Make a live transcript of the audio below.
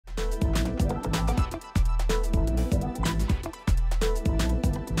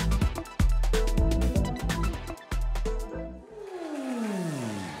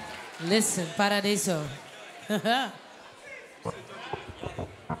Listen, Paradiso.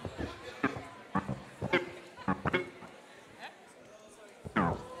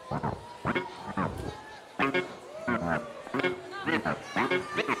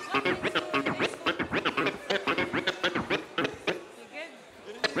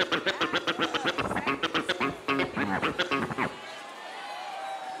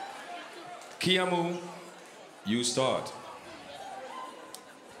 Kiyamu, you start.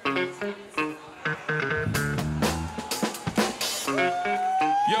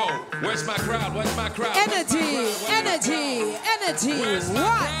 Yo, where's my crowd? Where's my crowd? Energy, energy, energy. Where's my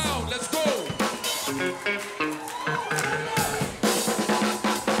What? crowd? Let's go.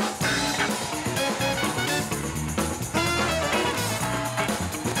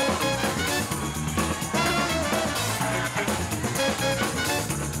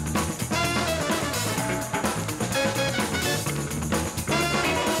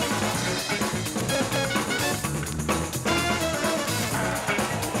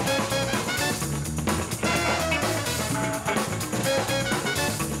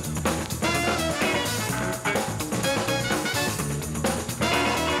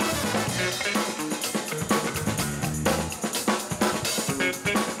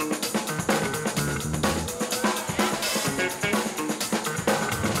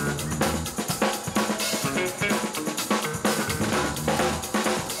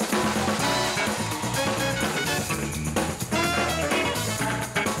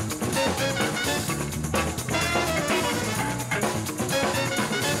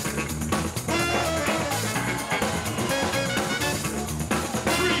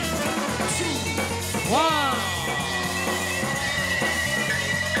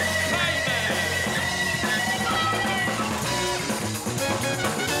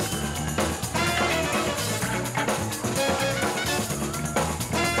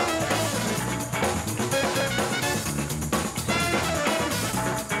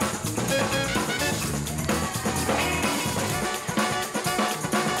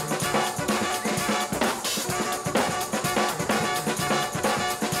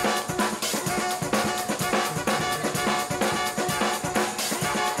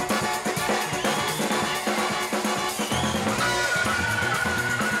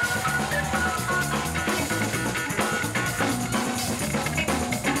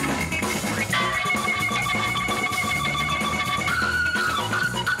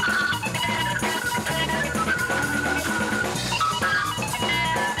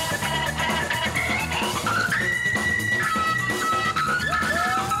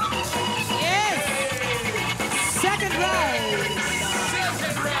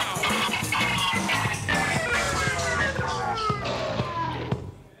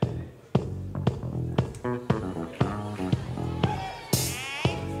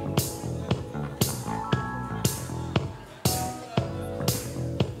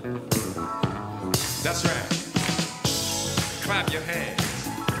 That's right. Clap your hands.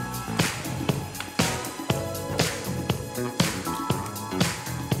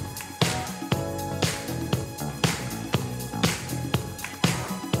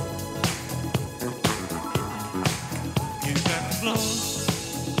 You got the flow.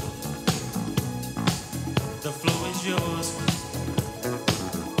 The flow is yours.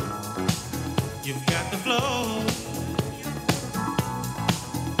 You've got the flow.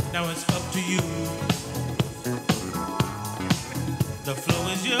 Now it's up to you. The flow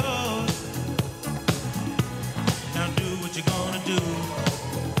is yours. Now do what you're gonna do.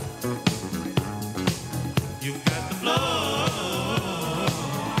 You've got the flow.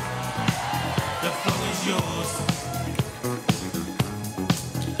 The flow is yours.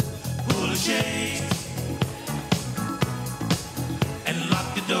 Pull the shades and lock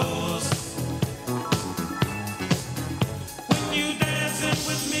the doors. When you dancing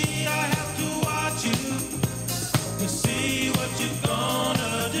with me, I have to watch you to see what you're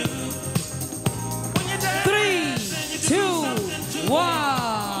gonna do. When you dance, 3, 2,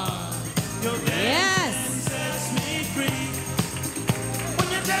 1. your Yes. dance sets me free. When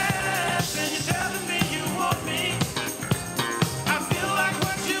you dance and you're telling me you want me, I feel like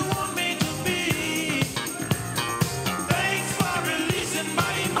what you want me to be. Thanks for releasing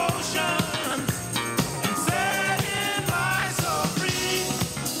my emotions and setting my soul free.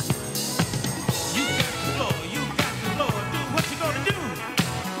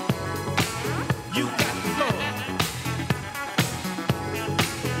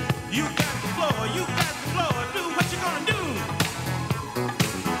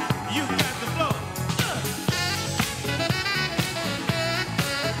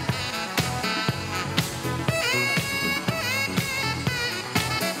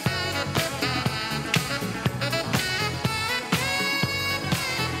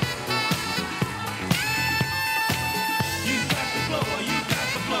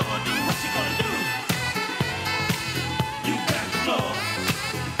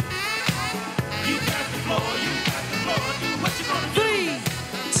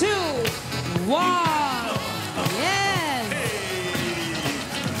 1. Yes.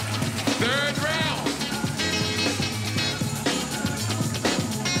 Third round.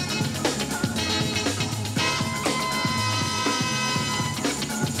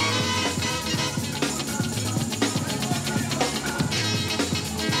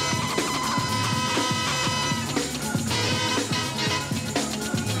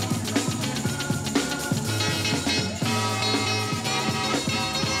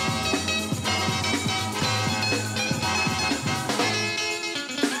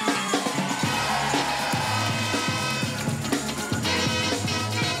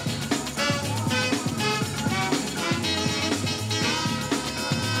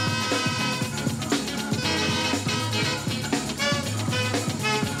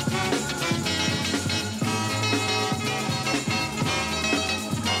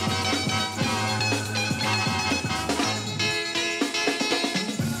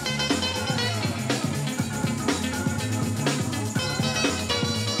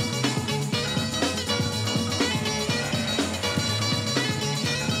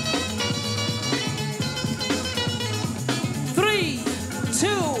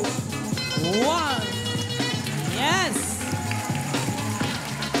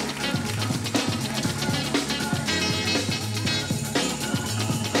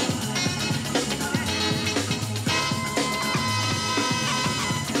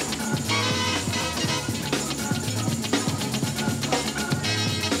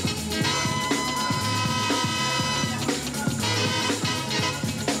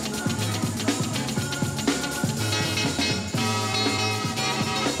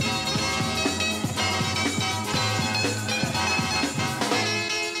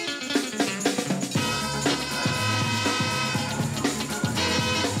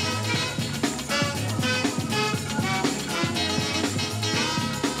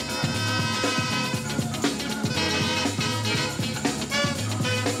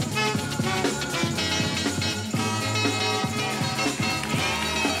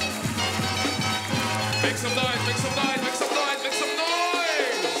 Make some noise, make some noise, make some noise, make some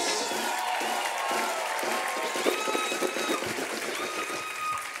noise!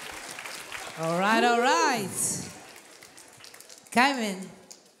 All right, all right. Kymen,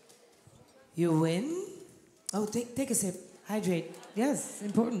 you win. Oh, take a sip. Hydrate. Yes,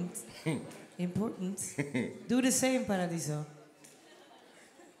 important. Important. Do the same, Paradiso.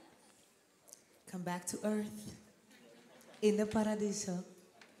 Come back to earth. In the Paradiso.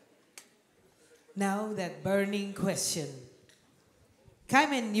 Now that burning question.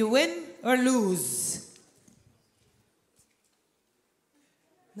 Kymen, you win or lose?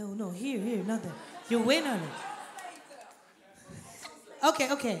 No, here, not that. You win or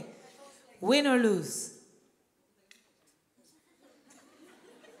lose? Okay. Win or lose?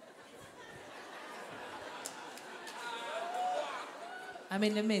 I'm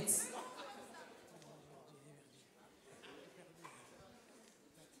in the midst.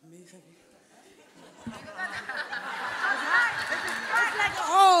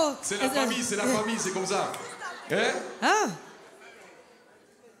 Oh, c'est la famille, c'est comme ça. Hein? Ah.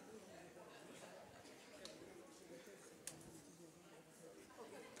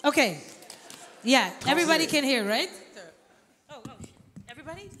 Okay. Yeah, everybody can hear, right? Oh,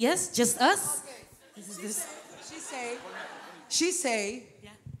 everybody? Yes, just us? This. She say. Yeah.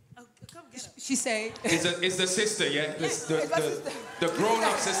 Oh, come get up. She say. It's the sister, yeah? The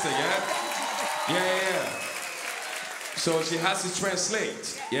grown-up sister, yeah? Yeah. So she has to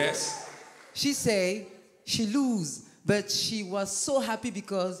translate, yes? She say she lose, but she was so happy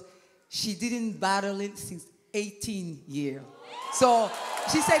because she didn't battle it since 18 years. So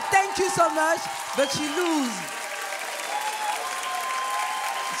she said thank you so much, but she lose.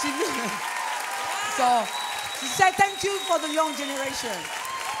 So she said thank you for the young generation.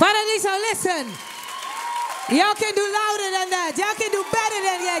 Paradiso, listen. Y'all can do louder than that. Y'all can do better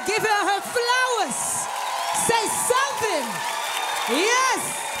than that. Give her flowers. Say something. Yes.